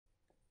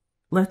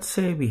Let's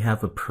say we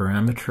have a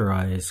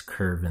parameterized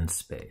curve in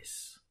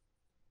space.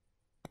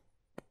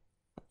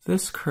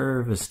 This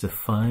curve is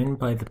defined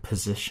by the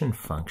position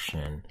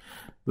function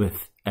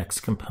with x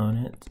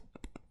component,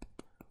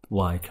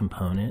 y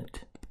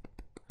component,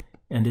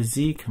 and a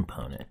z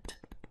component.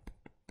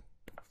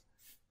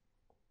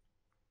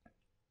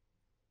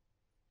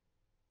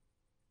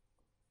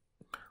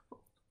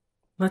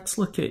 Let's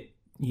look at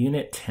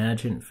unit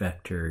tangent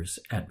vectors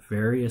at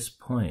various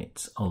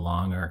points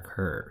along our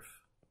curve.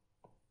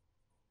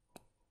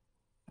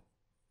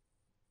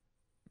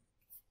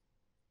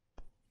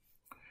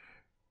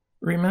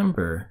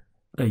 Remember,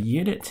 a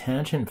unit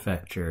tangent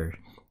vector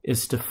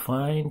is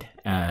defined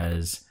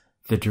as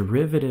the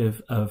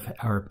derivative of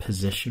our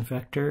position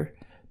vector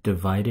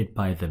divided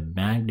by the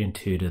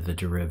magnitude of the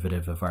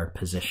derivative of our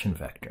position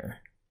vector.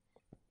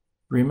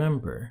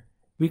 Remember,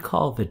 we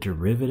call the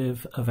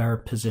derivative of our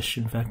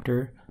position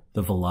vector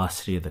the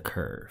velocity of the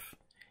curve,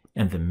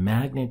 and the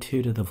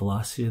magnitude of the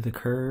velocity of the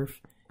curve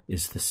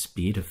is the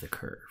speed of the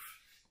curve.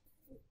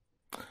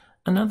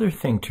 Another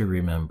thing to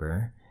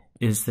remember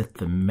is that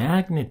the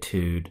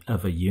magnitude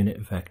of a unit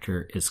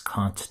vector is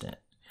constant.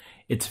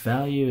 Its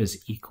value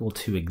is equal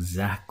to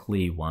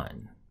exactly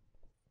 1.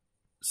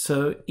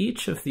 So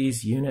each of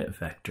these unit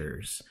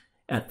vectors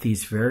at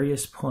these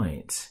various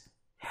points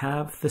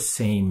have the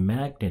same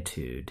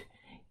magnitude,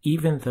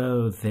 even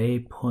though they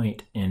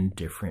point in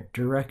different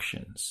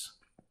directions.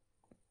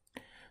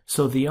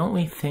 So the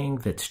only thing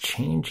that's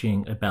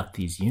changing about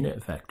these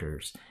unit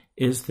vectors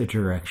is the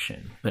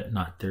direction, but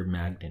not their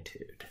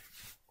magnitude.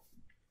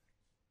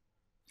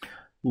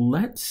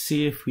 Let's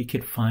see if we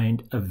could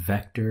find a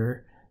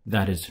vector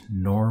that is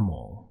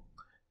normal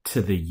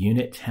to the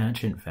unit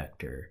tangent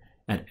vector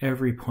at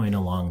every point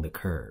along the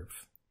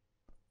curve.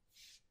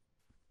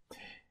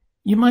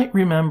 You might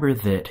remember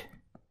that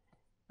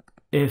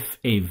if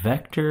a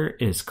vector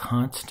is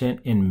constant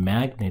in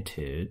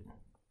magnitude,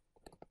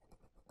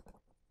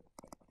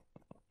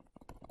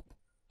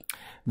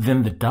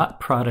 then the dot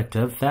product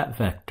of that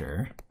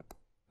vector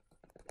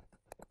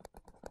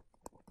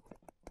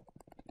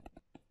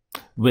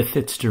with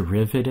its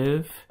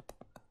derivative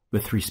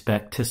with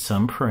respect to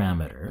some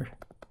parameter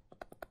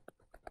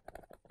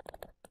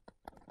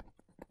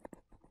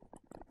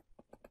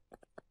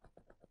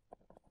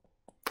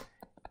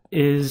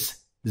is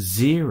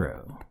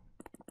 0.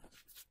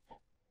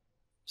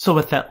 So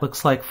what that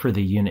looks like for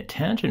the unit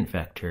tangent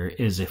vector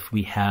is if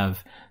we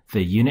have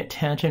the unit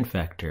tangent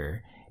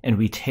vector and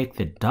we take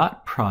the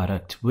dot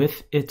product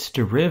with its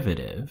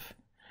derivative,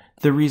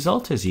 the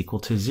result is equal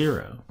to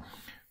 0.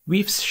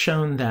 We've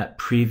shown that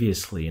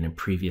previously in a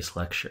previous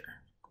lecture.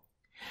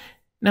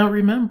 Now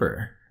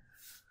remember,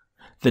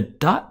 the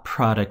dot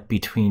product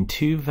between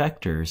two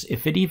vectors,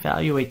 if it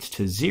evaluates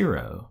to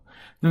 0,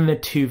 then the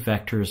two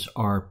vectors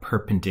are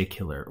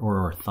perpendicular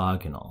or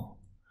orthogonal.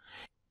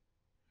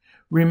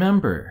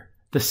 Remember,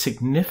 the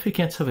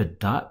significance of a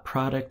dot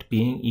product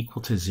being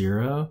equal to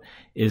 0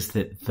 is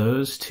that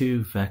those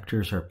two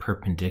vectors are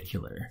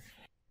perpendicular.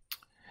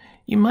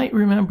 You might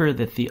remember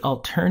that the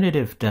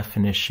alternative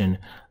definition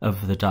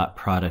of the dot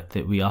product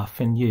that we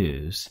often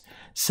use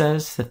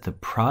says that the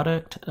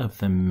product of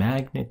the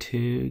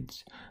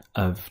magnitudes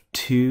of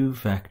two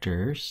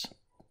vectors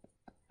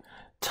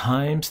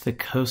times the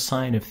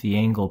cosine of the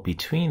angle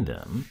between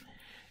them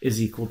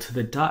is equal to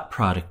the dot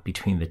product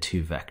between the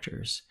two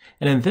vectors.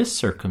 And in this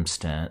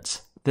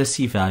circumstance, this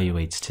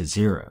evaluates to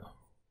 0.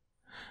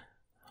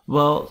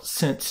 Well,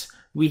 since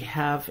we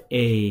have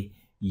a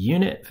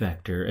unit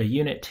vector, a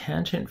unit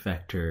tangent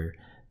vector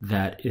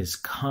that is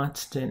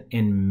constant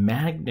in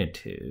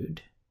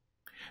magnitude,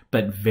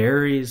 but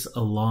varies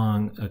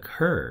along a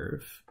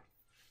curve,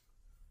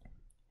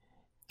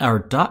 our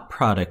dot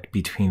product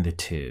between the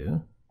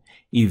two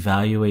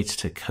evaluates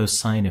to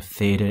cosine of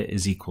theta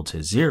is equal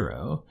to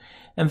 0,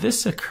 and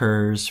this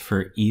occurs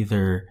for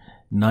either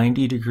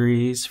 90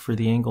 degrees for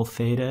the angle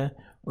theta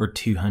or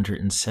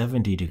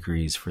 270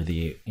 degrees for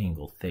the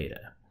angle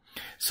theta.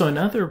 So in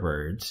other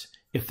words,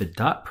 if the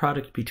dot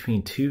product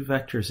between two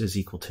vectors is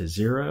equal to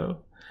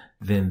 0,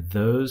 then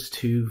those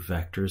two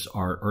vectors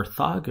are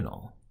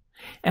orthogonal.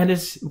 And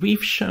as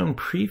we've shown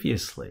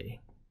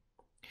previously,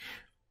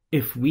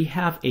 if we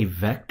have a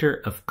vector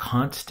of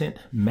constant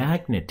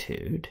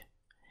magnitude,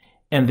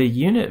 and the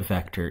unit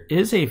vector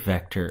is a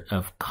vector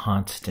of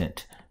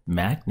constant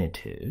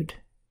magnitude,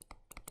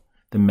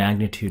 the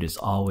magnitude is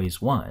always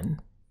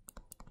 1.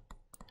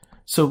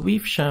 So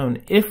we've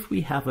shown if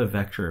we have a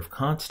vector of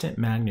constant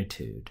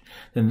magnitude,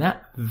 then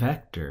that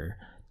vector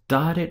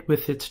dotted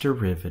with its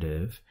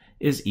derivative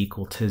is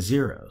equal to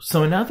 0.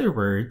 So in other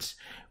words,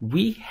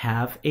 we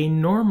have a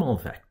normal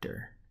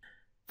vector.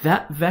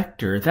 That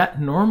vector, that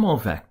normal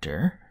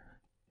vector,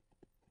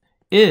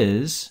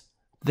 is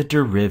the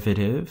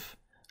derivative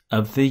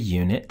of the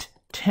unit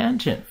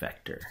tangent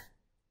vector.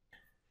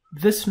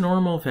 This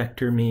normal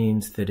vector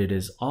means that it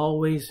is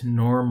always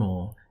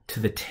normal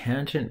to the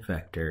tangent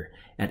vector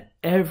at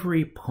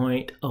every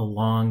point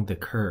along the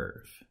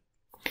curve.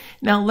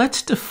 Now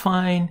let's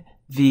define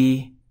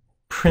the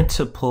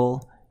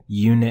principal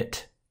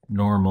unit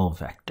normal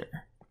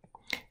vector.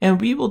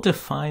 And we will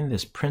define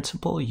this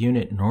principal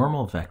unit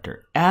normal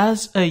vector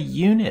as a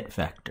unit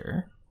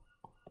vector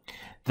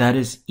that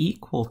is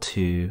equal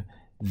to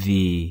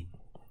the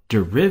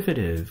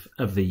derivative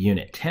of the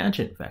unit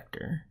tangent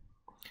vector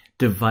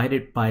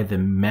divided by the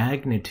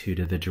magnitude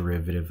of the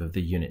derivative of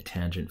the unit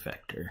tangent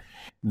vector.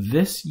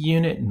 This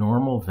unit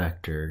normal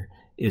vector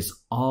is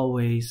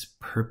always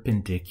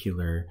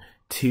perpendicular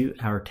to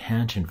our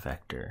tangent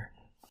vector.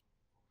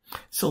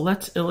 So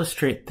let's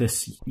illustrate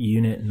this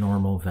unit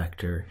normal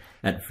vector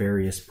at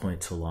various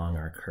points along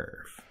our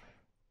curve.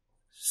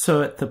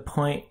 So at the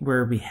point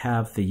where we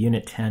have the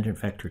unit tangent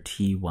vector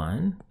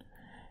t1,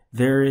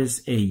 there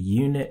is a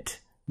unit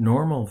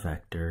normal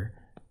vector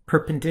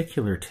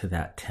perpendicular to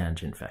that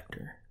tangent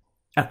vector.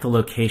 At the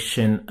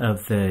location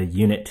of the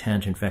unit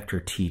tangent vector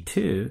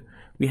t2,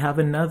 we have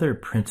another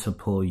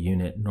principal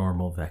unit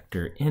normal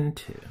vector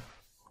n2.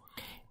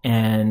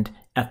 And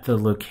at the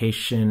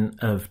location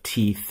of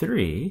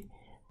t3,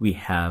 we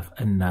have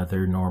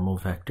another normal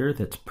vector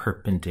that's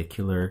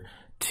perpendicular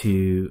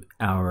to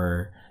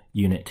our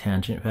unit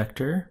tangent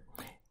vector,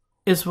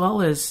 as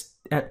well as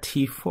at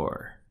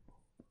t4.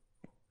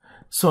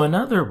 So in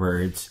other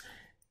words,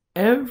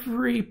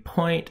 every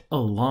point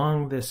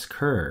along this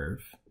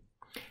curve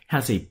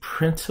has a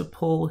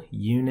principal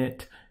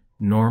unit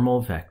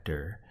normal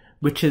vector,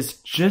 which is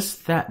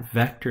just that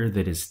vector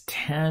that is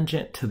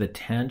tangent to the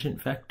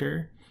tangent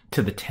vector,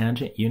 to the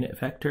tangent unit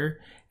vector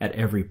at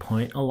every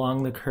point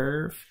along the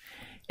curve.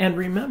 And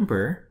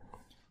remember,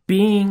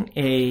 being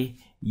a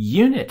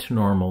unit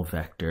normal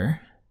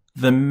vector,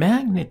 the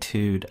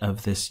magnitude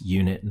of this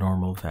unit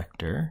normal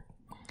vector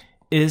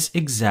is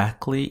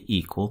exactly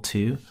equal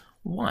to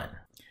 1.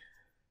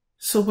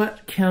 So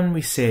what can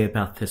we say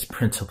about this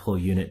principal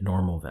unit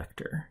normal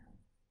vector?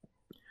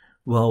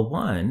 Well,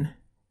 1,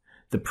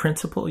 the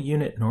principal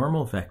unit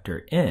normal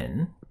vector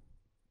n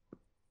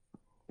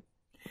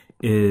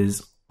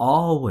is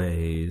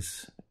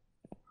always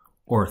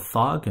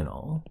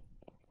orthogonal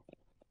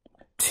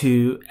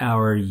to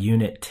our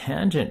unit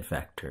tangent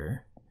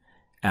vector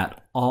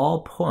at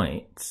all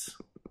points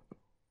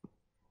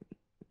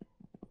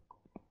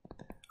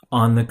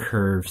on the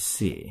curve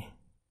C.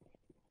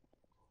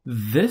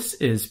 This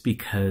is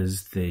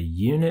because the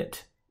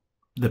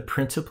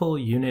principal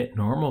unit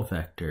normal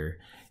vector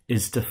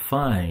is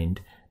defined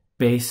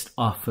based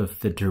off of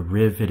the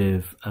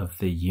derivative of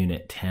the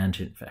unit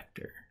tangent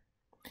vector.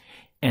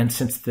 And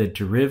since the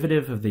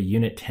derivative of the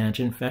unit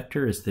tangent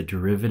vector is the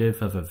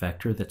derivative of a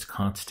vector that's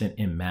constant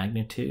in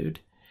magnitude,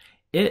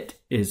 it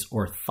is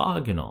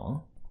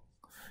orthogonal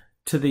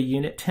to the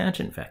unit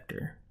tangent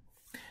vector.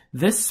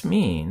 This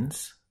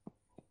means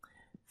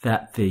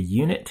that the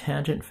unit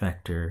tangent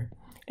vector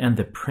and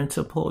the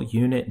principal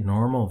unit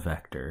normal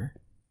vector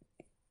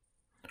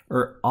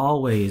are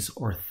always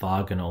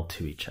orthogonal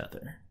to each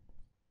other.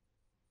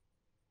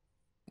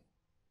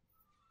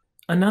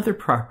 Another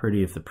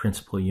property of the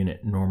principal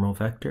unit normal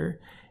vector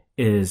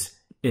is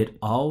it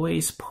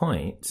always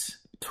points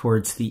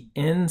towards the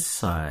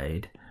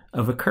inside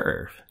of a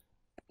curve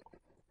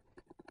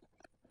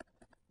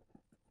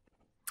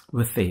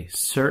with a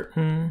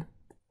certain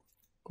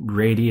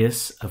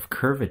radius of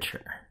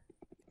curvature.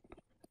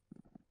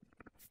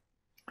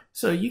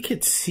 So you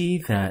could see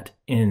that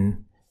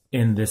in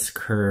this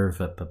curve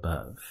up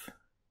above.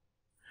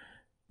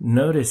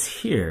 Notice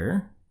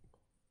here,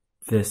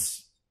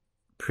 this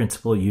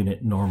principal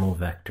unit normal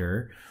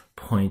vector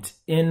points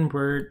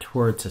inward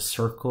towards a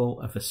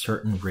circle of a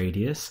certain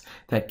radius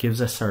that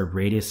gives us our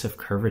radius of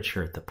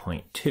curvature at the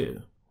point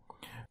 2.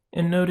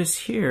 And notice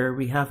here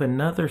we have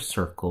another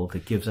circle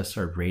that gives us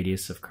our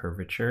radius of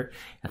curvature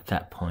at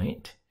that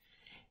point.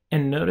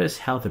 And notice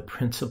how the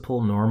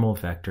principal normal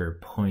vector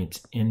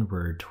points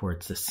inward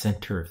towards the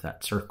center of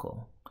that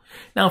circle.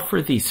 Now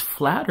for these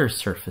flatter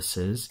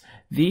surfaces,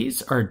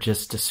 these are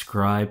just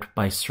described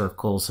by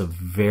circles of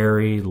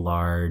very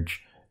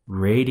large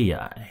radii.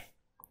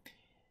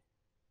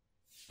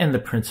 And the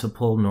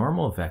principal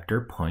normal vector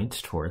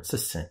points towards the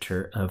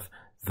center of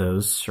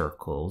those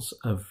circles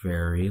of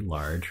very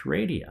large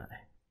radii.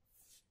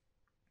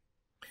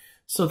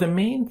 So the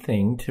main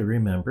thing to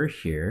remember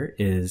here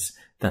is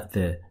that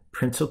the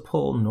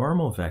principal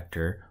normal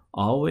vector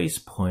always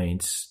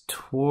points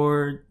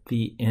toward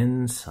the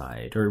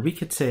inside, or we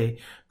could say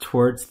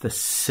towards the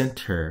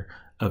center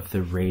of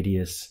the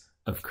radius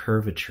of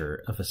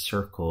curvature of a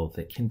circle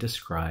that can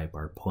describe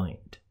our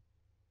point.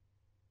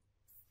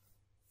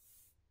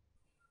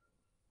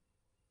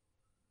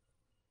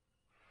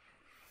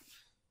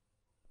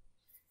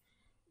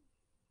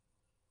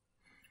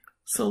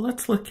 So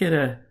let's look at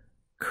a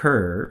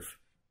curve,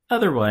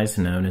 otherwise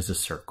known as a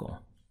circle,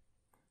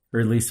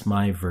 or at least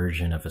my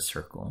version of a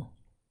circle.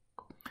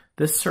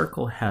 This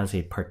circle has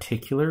a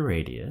particular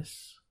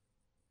radius,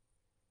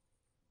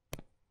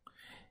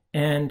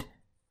 and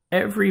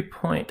every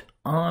point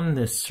on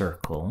this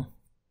circle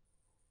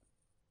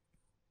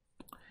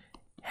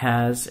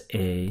has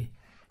a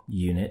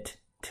unit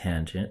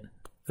tangent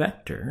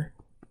vector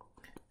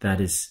that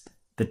is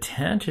the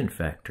tangent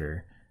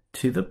vector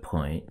to the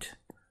point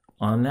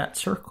on that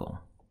circle.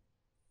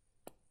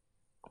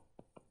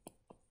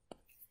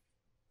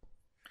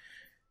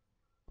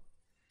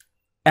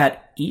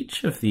 At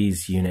each of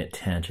these unit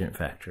tangent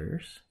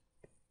vectors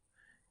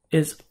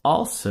is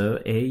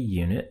also a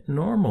unit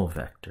normal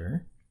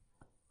vector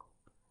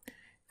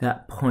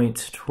that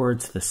points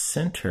towards the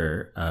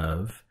center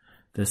of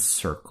the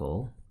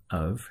circle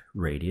of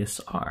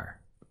radius r.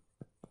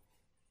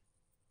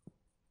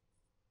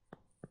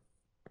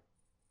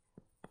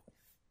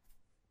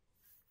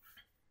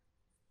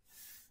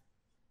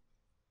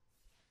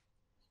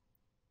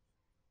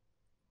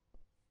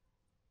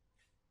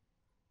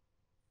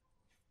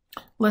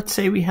 Let's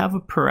say we have a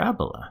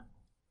parabola.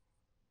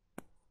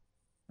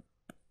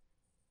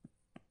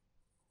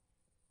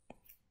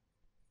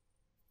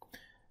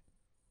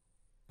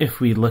 If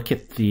we look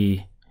at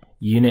the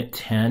unit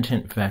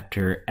tangent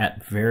vector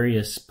at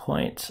various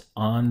points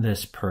on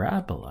this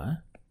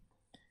parabola,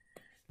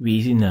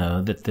 we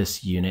know that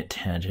this unit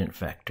tangent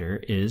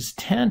vector is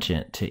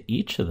tangent to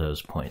each of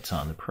those points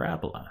on the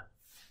parabola.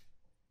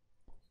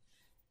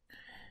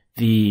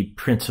 The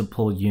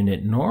principal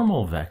unit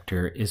normal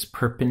vector is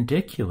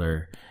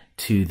perpendicular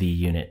to the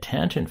unit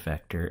tangent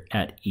vector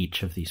at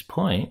each of these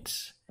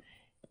points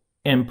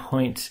and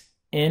points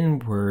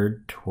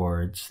inward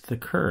towards the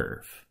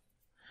curve.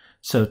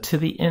 So to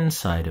the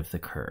inside of the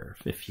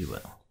curve, if you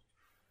will.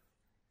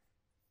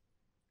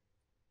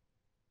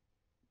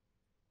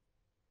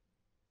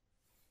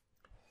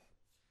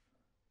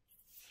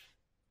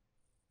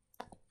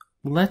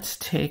 Let's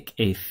take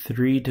a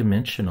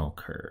three-dimensional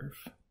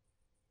curve.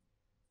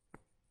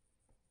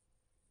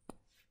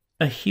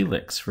 A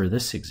helix for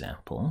this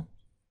example.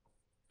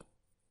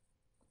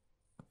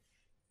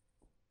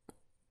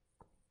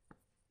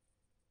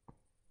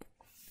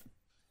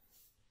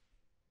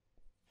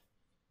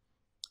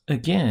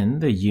 Again,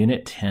 the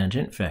unit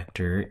tangent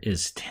vector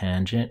is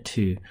tangent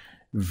to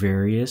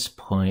various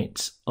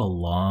points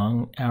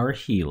along our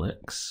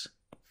helix.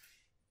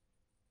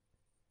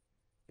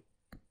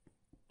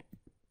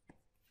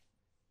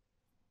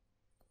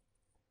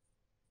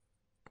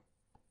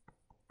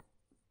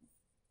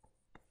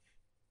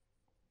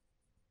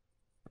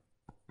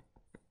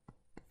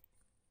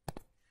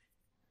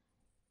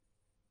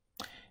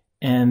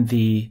 And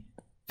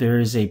there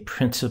is a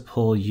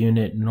principal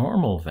unit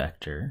normal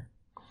vector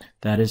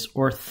that is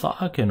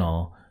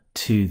orthogonal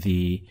to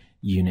the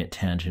unit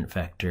tangent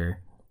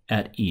vector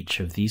at each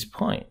of these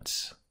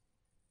points.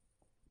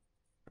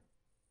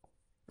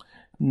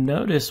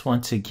 Notice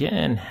once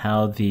again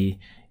how the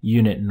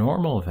unit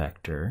normal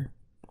vector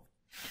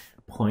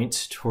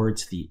points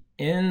towards the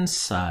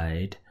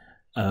inside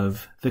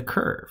of the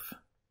curve.